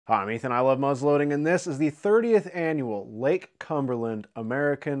Hi, I'm Ethan. I love muzzleloading, and this is the 30th annual Lake Cumberland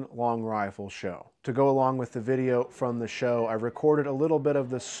American Long Rifle Show. To go along with the video from the show, I recorded a little bit of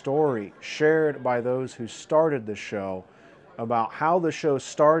the story shared by those who started the show about how the show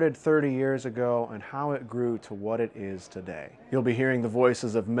started 30 years ago and how it grew to what it is today. You'll be hearing the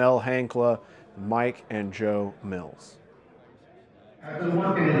voices of Mel Hankla, Mike, and Joe Mills. I've been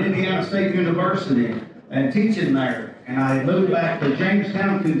working at Indiana State University and teaching there, and I moved back to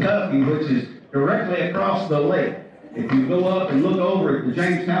Jamestown, Kentucky, which is directly across the lake. If you go up and look over at the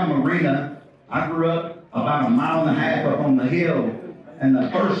Jamestown Marina, I grew up about 1.5 miles up on the hill, and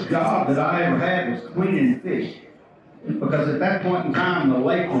the first job that I ever had was cleaning fish. Because at that point in time, the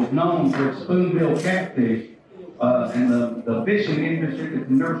lake was known for its spoonbill catfish, and the fishing industry, the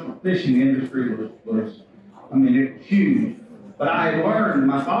commercial fishing industry was it was huge. But I learned,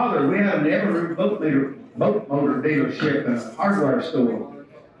 my father, we had an Everett boat motor dealership and a hardware store.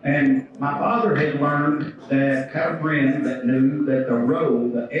 And my father had learned that, had a friend that knew that the roe,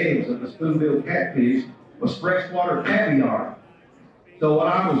 the eggs of the spoonbill catfish, was freshwater caviar. So what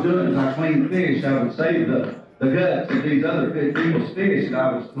I was doing is I cleaned fish. I would save the guts of these other people's fish that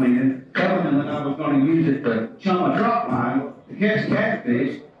I was cleaning, telling them that I was going to use it to chum a drop line to catch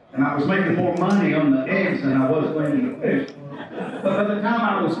catfish, and I was making more money on the eggs than I was cleaning the fish. But by the time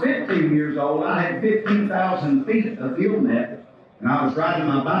I was 15 years old, I had 15,000 feet of field net, and I was riding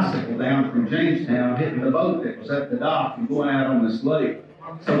my bicycle down from Jamestown, hitting the boat that was at the dock and going out on this lake.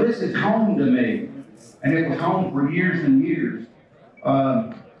 So this is home to me, and it was home for years and years.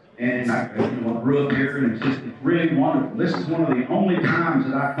 And I grew up here, and it's really wonderful. This is one of the only times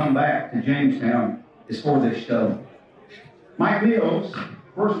that I come back to Jamestown is for this show. Mike Mills,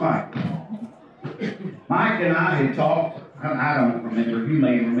 where's Mike? Mike and I had talked. I don't remember. You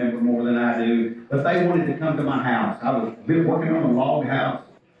may remember more than I do. But they wanted to come to my house. I was working on a log house.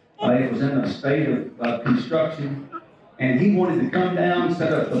 It was in a state of construction. And he wanted to come down,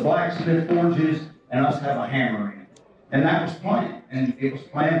 set up the blacksmith forges, and us have a hammer in. And that was planned. And it was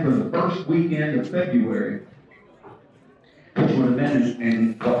planned for the first weekend of February, which would have been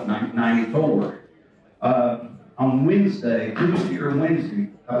in 94. On Wednesday, Tuesday or Wednesday,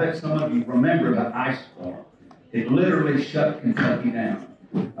 I bet some of you remember the ice storm. It literally shut Kentucky down.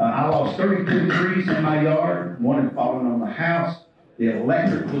 I lost 32 trees in my yard. One had fallen on the house. The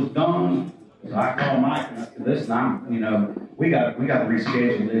electric was gone. So I called Mike and I said, listen, we got to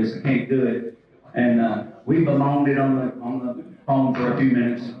reschedule this. I can't do it. And we bemoaned it on the phone for a few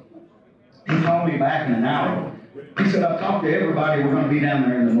minutes. He called me back in an hour. He said, I've talked to everybody. We're going to be down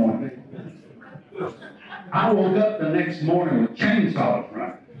there in the morning. I woke up the next morning with chainsaws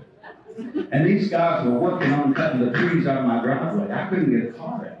running. And these guys were working on cutting the trees out of my driveway. I couldn't get a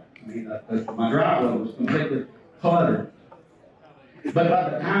car out. My driveway was completely cluttered. But by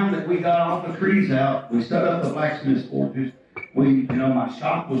the time that we got all the trees out, we set up the blacksmith forges. My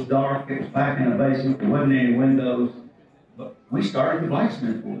shop was dark. It was back in the basement. There wasn't any windows. But we started the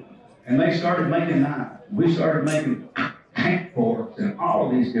blacksmith forges. And they started making knives. We started making tank forks and all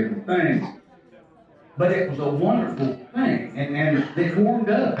of these different things. But it was a wonderful thing, and it warmed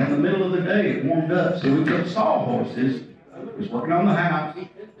up. In the middle of the day, it warmed up. So we took sawhorses, was working on the house,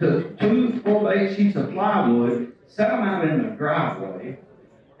 took 2 4x sheets of plywood, set them out in the driveway,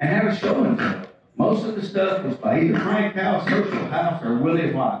 and had a show and tell. Most of the stuff was by either Frank House, Social House, or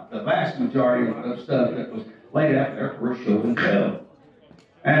Willie White. The vast majority of stuff that was laid out there for a show and tell.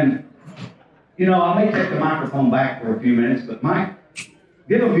 And, I may take the microphone back for a few minutes, but Mike,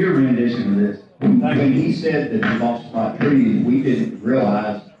 give them your rendition of this. When he said that he lost a lot of trees, we didn't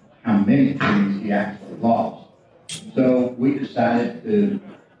realize how many trees he actually lost. So we decided to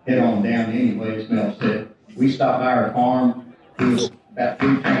head on down anyway, as Mel said. We stopped by our farm. He was about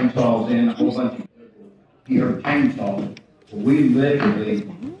 3 chainsaws in, a whole bunch of he heard chainsaws. So we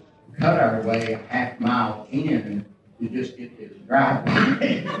literally cut our way a half mile in to just get to his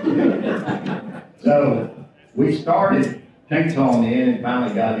driveway. So we started chainsawing in and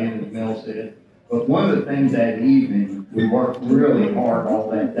finally got in, as Mel said. But one of the things that evening, we worked really hard all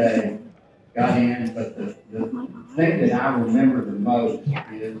that day, got in, but the thing that I remember the most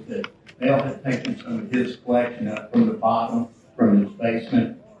is that Mel had taken some of his collection up from the bottom, from his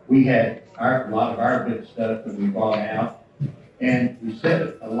basement. We had a lot of our good stuff that we brought out, and we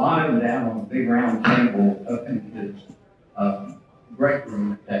set a lot of it down on a big round table up in his break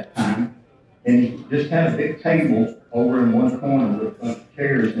room at that time, and he just had a big table over in one corner with a bunch of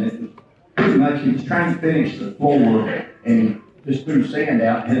chairs, and it was pretty much, he was trying to finish the floor, and he just threw sand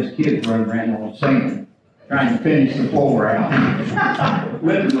out, and his kids running around on sand, trying to finish the floor out.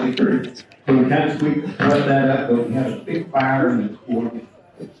 Literally through. So we kind of swept that up, but we had a big fire in the porch.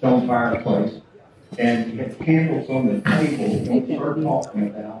 stone fireplace, and you had candles on the table, and we started talking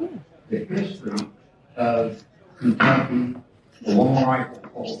about the history of Kentucky, the long rifle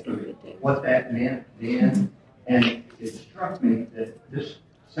culture, what that meant then, and it struck me that this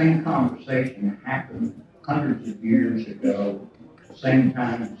same conversation happened hundreds of years ago, same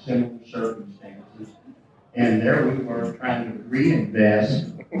time, similar circumstances, and there we were trying to reinvent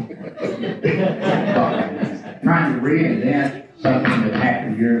something that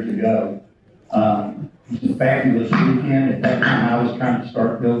happened years ago. It was a fabulous weekend. At that time, I was trying to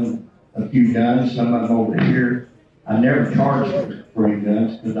start building a few guns, some of them over here. I never charged for any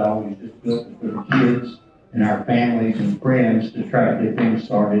guns because I always just built it for the kids and our families and friends to try to get things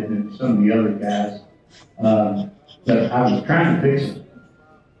started, and some of the other guys. But I was trying to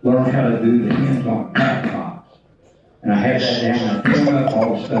learn how to do the hands-on laptops. And I had that down, I filled up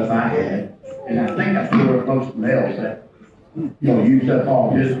all the stuff I had, and I think I threw up most else that, used up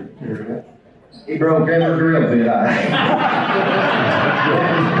all his material. He broke every drill bit I had.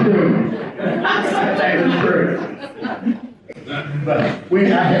 That was true. But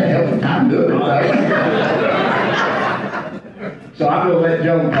I had to help the time do it. So I'm going to let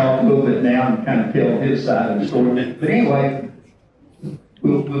Joe talk a little bit now and kind of tell his side of the story. But anyway,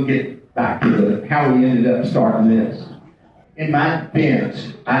 we'll get back to how we ended up starting this. In my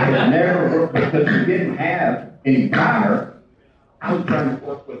defense, I had never worked, because we didn't have any powder, I was trying to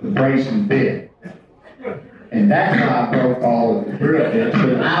work with the brace and bit. And that's how I broke all of the drill bits,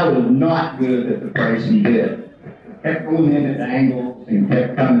 because I was not good at the brace and bit. Kept going in at angles and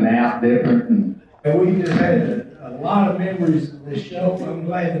kept coming out different. And we just had a lot of memories of this show. I'm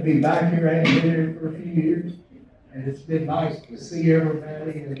glad to be back here. I haven't been here for a few years. And it's been nice to see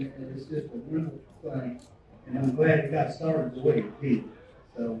everybody, and it's just a beautiful thing. And I'm glad it got started the way it did.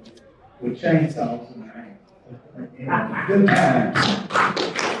 So, with chainsaws in the hand. And good times.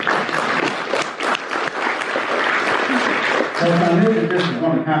 So I knew that this was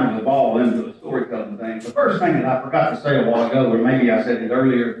going to kind of evolve into a storytelling thing. The first thing that I forgot to say a while ago, or maybe I said it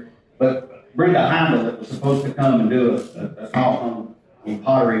earlier, but Brenda Heimel, that was supposed to come and do a talk on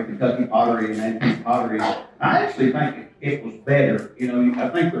pottery, Kentucky pottery and antique pottery, I actually think it was better. I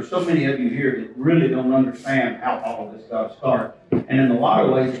think there's so many of you here that really don't understand how all of this stuff starts. And in a lot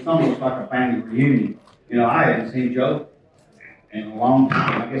of ways, it's almost like a family reunion. I haven't seen Joe in a long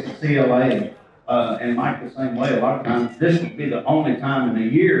time. I guess at CLA. And Mike the same way. A lot of times, this would be the only time in the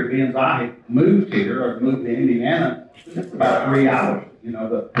year, being as I had moved here or moved to Indiana, it's about 3 hours,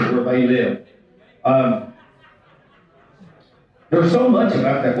 where they live. There's so much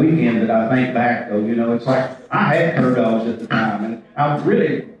about that weekend that I think back, though. It's like I had bird dogs at the time, and I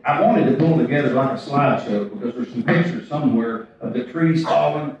wanted to pull together like a slideshow because there's some pictures somewhere of the trees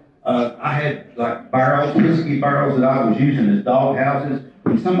falling. I had like barrels, whiskey barrels that I was using as dog houses.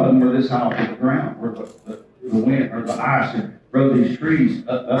 And some of them were this high off the ground, where the wind or the ice had rode these trees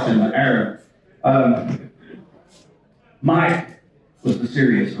up in the air. Mike was the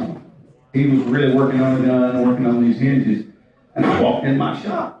serious one. He was really working on the gun, working on these hinges. And I walked in my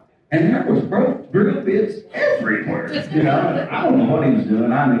shop, and there was drill bits everywhere. I don't know what he was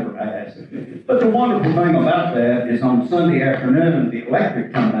doing. I never asked. But the wonderful thing about that is on Sunday afternoon, the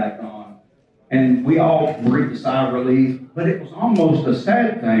electric come back on. And we all breathed a sigh of relief, but it was almost a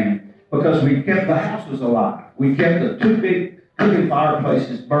sad thing because we kept the houses alive. We kept the two big cooking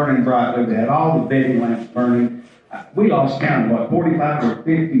fireplaces burning brightly. We had all the bedding lamps burning. We lost count of 45 or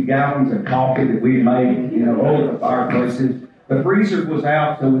 50 gallons of coffee that we made, over the fireplaces. The freezer was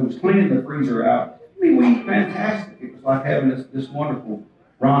out, so we was cleaning the freezer out. We ate fantastic. It was like having this wonderful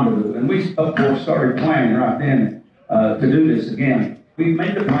rendezvous. And we, of course, started planning right then to do this again. We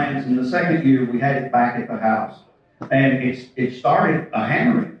made the plans, and the second year we had it back at the house. And it started a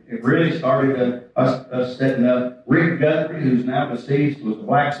hammering. It really started us setting up. Rick Guthrie, who's now deceased, was a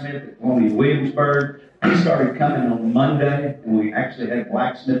blacksmith at Colonial Williamsburg. He started coming on Monday, and we actually had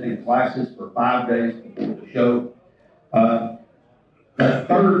blacksmithing classes for 5 days before the show. The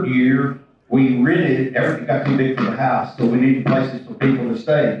third year, we rented, everything got too big for the house, so we needed places for people to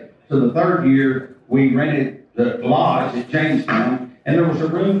stay. So the third year, we rented the lodge at Jamestown. And there was a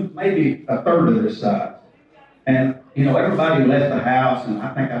room maybe a third of this size. And, everybody left the house, and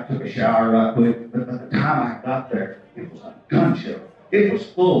I think I took a shower right quick. But by the time I got there, it was a gun show. It was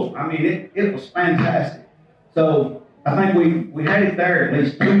full. I mean, it was fantastic. So I think we had it there at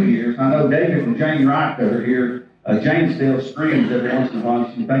least 2 years. I know David and Jane Wright that are here. Jane still screams every once in a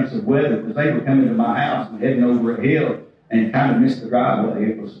while. She thinks of weather because they were coming to my house and heading over a hill and kind of missed the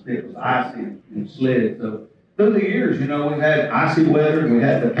driveway. It was icy and slid. So through the years, you know, we've had icy weather. We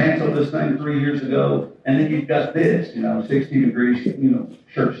had to cancel this thing 3 years ago. And then you've got this, you know, 60 degrees, you know,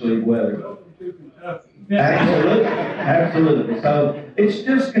 shirt sleeve weather. Absolutely. Absolutely. So it's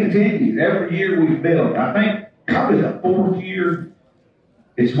just continued. Every year we build. I think probably the 4th year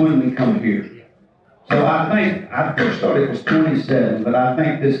is when we come here. So I think, I first thought it was 27, but I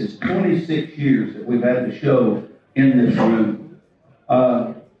think this is 26 years that we've had the show in this room.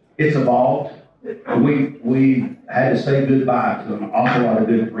 It's evolved. We had to say goodbye to an awful lot of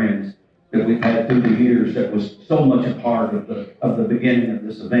good friends that we've had through the years that was so much a part of the beginning of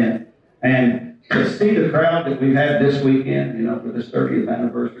this event. And to see the crowd that we've had this weekend, you know, for this 30th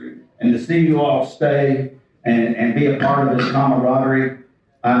anniversary, and to see you all stay and be a part of this camaraderie,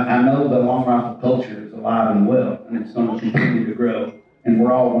 I know the long rifle culture is alive and well, and it's going to continue to grow, and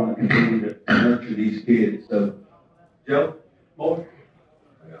we're all going to continue to nurture these kids. So, Joe, boy,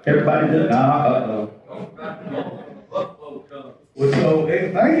 everybody did. Well, so I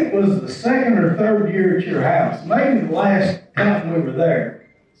think it was the 2nd or 3rd year at your house, maybe the last time we were there,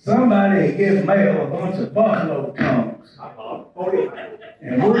 somebody had given Mel a bunch of buffalo tongues.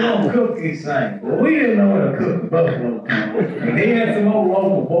 And we're going to cook these things. Well, we didn't know how to cook a buffalo tongue. And he had some old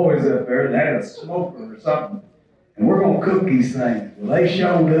local boys up there that had a smoker or something. And we're going to cook these things. Well, they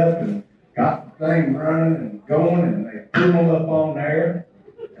showed up and got the thing running and going, and they threw them up on there.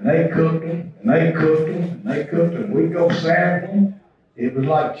 And they cooked them, and they cooked them, and they cooked them. We'd go sample them. It was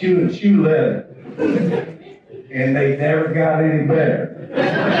like chewing shoe leather. And they never got any better.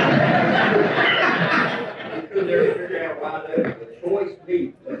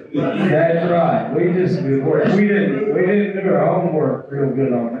 That's right. We didn't do our homework real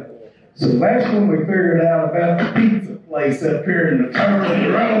good on it. So that's when we figured out about the pizza place up here in the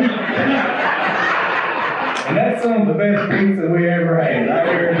Cumberland Road. And that's some of the best pizza we ever had. I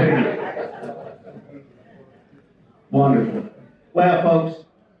guarantee you. Wonderful. Well, folks,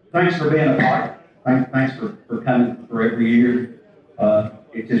 thanks for being a part. Thanks for coming for every year.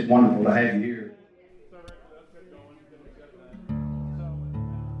 It's just wonderful to have you here.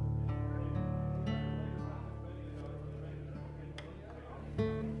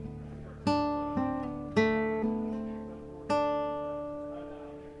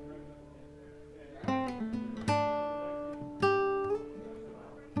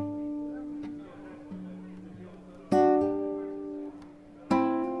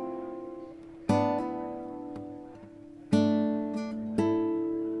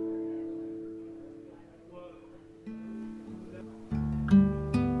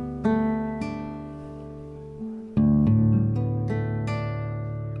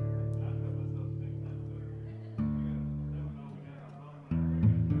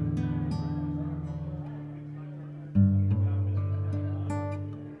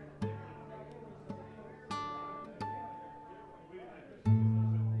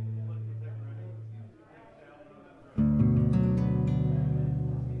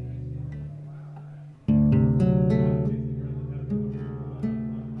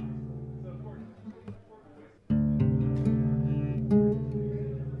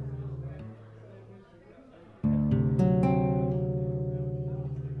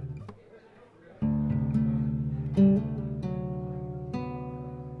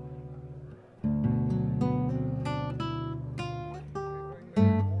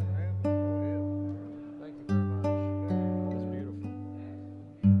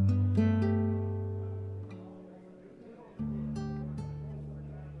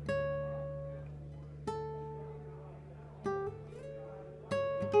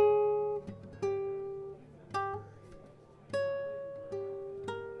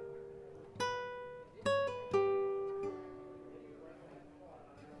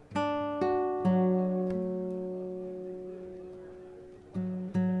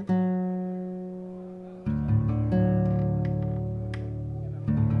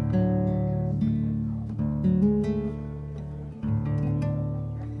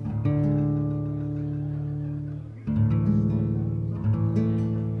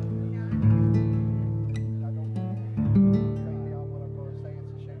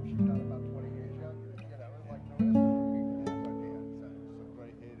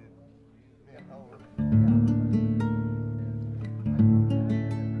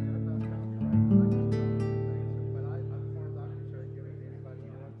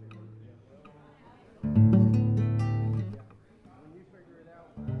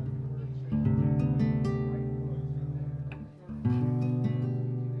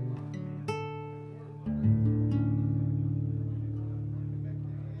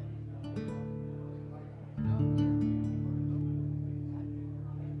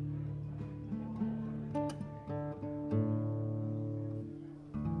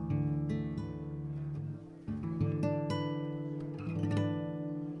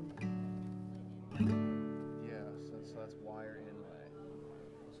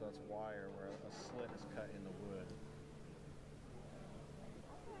 that's wire where a slit is cut in the wood.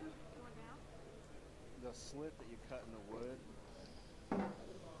 The slit that you cut in the wood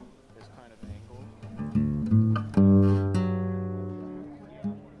is kind of angled.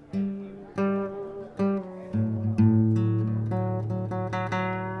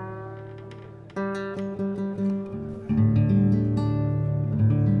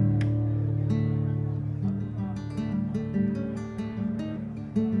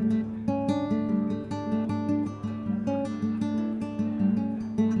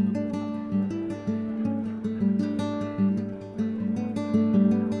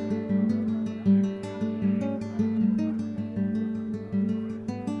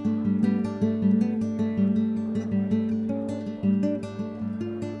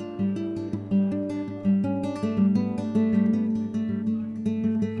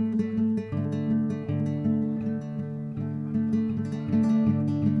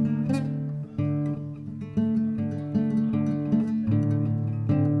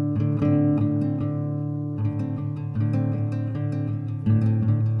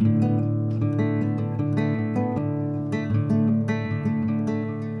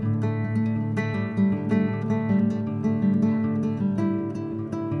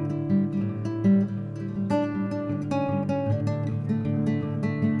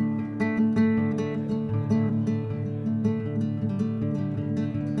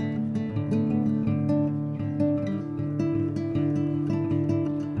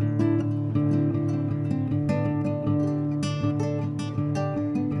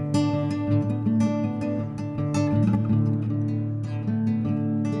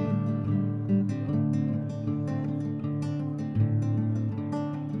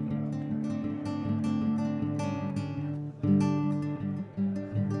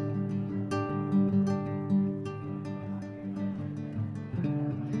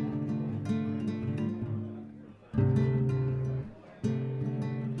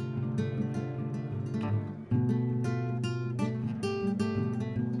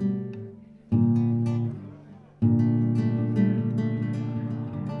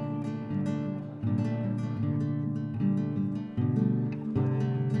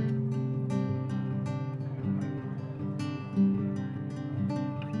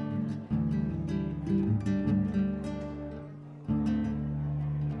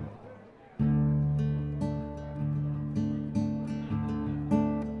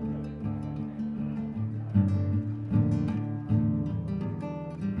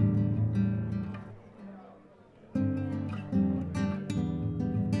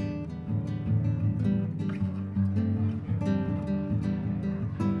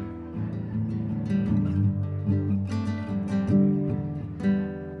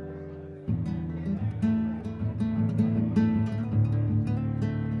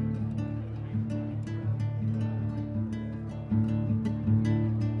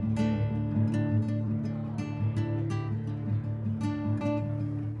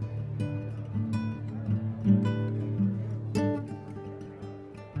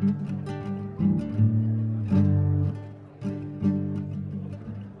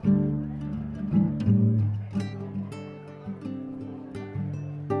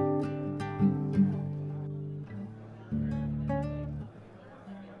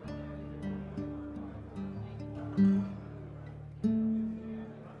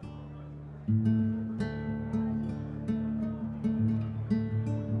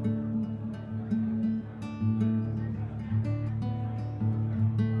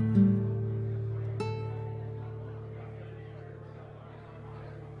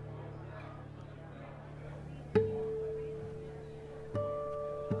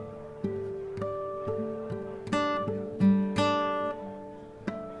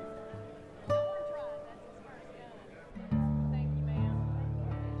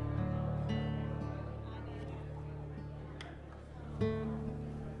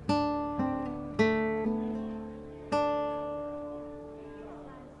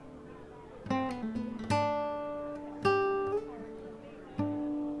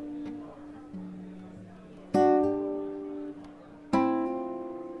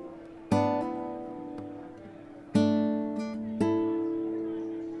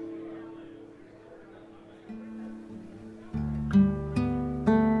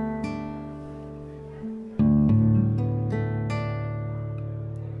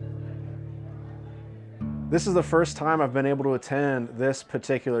 This is the first time I've been able to attend this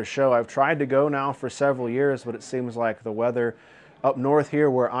particular show. I've tried to go now for several years, but it seems like the weather up north here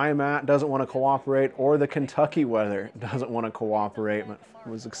where I'm at doesn't want to cooperate, or the Kentucky weather doesn't want to cooperate. But I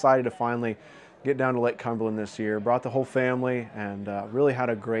was excited to finally get down to Lake Cumberland this year. Brought the whole family and really had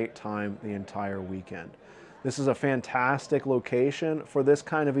a great time the entire weekend. This is a fantastic location for this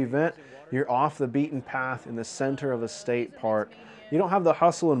kind of event. You're off the beaten path in the center of a state park. You don't have the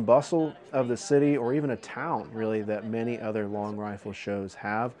hustle and bustle of the city or even a town, really, that many other long rifle shows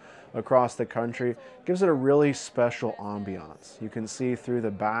have across the country. It gives it a really special ambiance. You can see through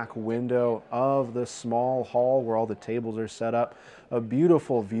the back window of the small hall where all the tables are set up, a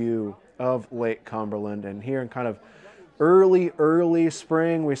beautiful view of Lake Cumberland. And here in kind of early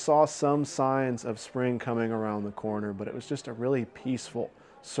spring, we saw some signs of spring coming around the corner, but it was just a really peaceful,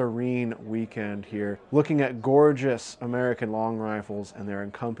 serene weekend here, looking at gorgeous American long rifles and their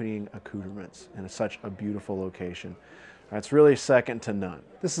accompanying accoutrements in such a beautiful location. That's really second to none.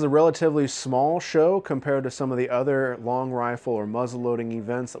 This is a relatively small show compared to some of the other long rifle or muzzleloading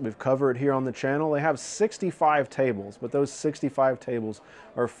events that we've covered here on the channel. They have 65 tables, but those 65 tables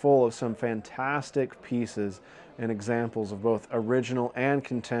are full of some fantastic pieces and examples of both original and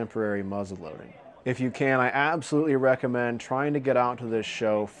contemporary muzzleloading. If you can, I absolutely recommend trying to get out to this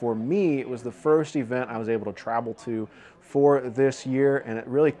show. For me, it was the first event I was able to travel to for this year, and it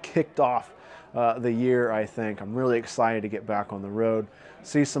really kicked off the year, I think. I'm really excited to get back on the road,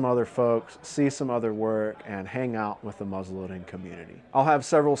 see some other folks, see some other work, and hang out with the muzzleloading community. I'll have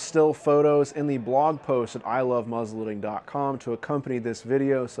several still photos in the blog post at ilovemuzzleloading.com to accompany this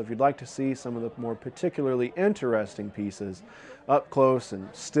video, so if you'd like to see some of the more particularly interesting pieces up close and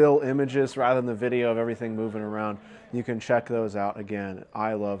still images rather than the video of everything moving around, you can check those out again at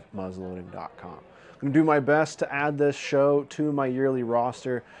ilovemuzzleloading.com. I'm going to do my best to add this show to my yearly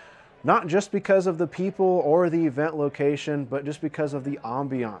roster, not just because of the people or the event location, but just because of the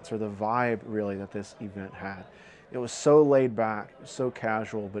ambiance or the vibe, really, that this event had. It was so laid back, so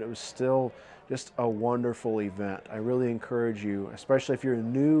casual, but it was still just a wonderful event. I really encourage you, especially if you're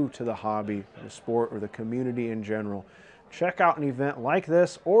new to the hobby, the sport, or the community in general, check out an event like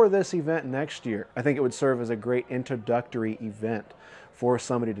this or this event next year. I think it would serve as a great introductory event for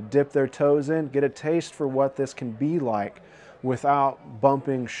somebody to dip their toes in, get a taste for what this can be like without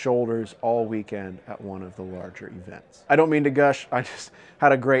bumping shoulders all weekend at one of the larger events. I don't mean to gush, I just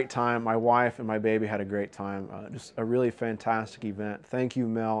had a great time. My wife and my baby had a great time. Just a really fantastic event. Thank you,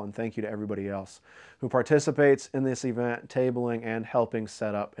 Mel, and thank you to everybody else who participates in this event, tabling and helping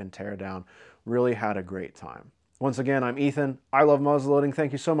set up and tear down. Really had a great time. Once again, I'm Ethan. I love muzzleloading.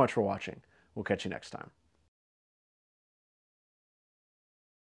 Thank you so much for watching. We'll catch you next time.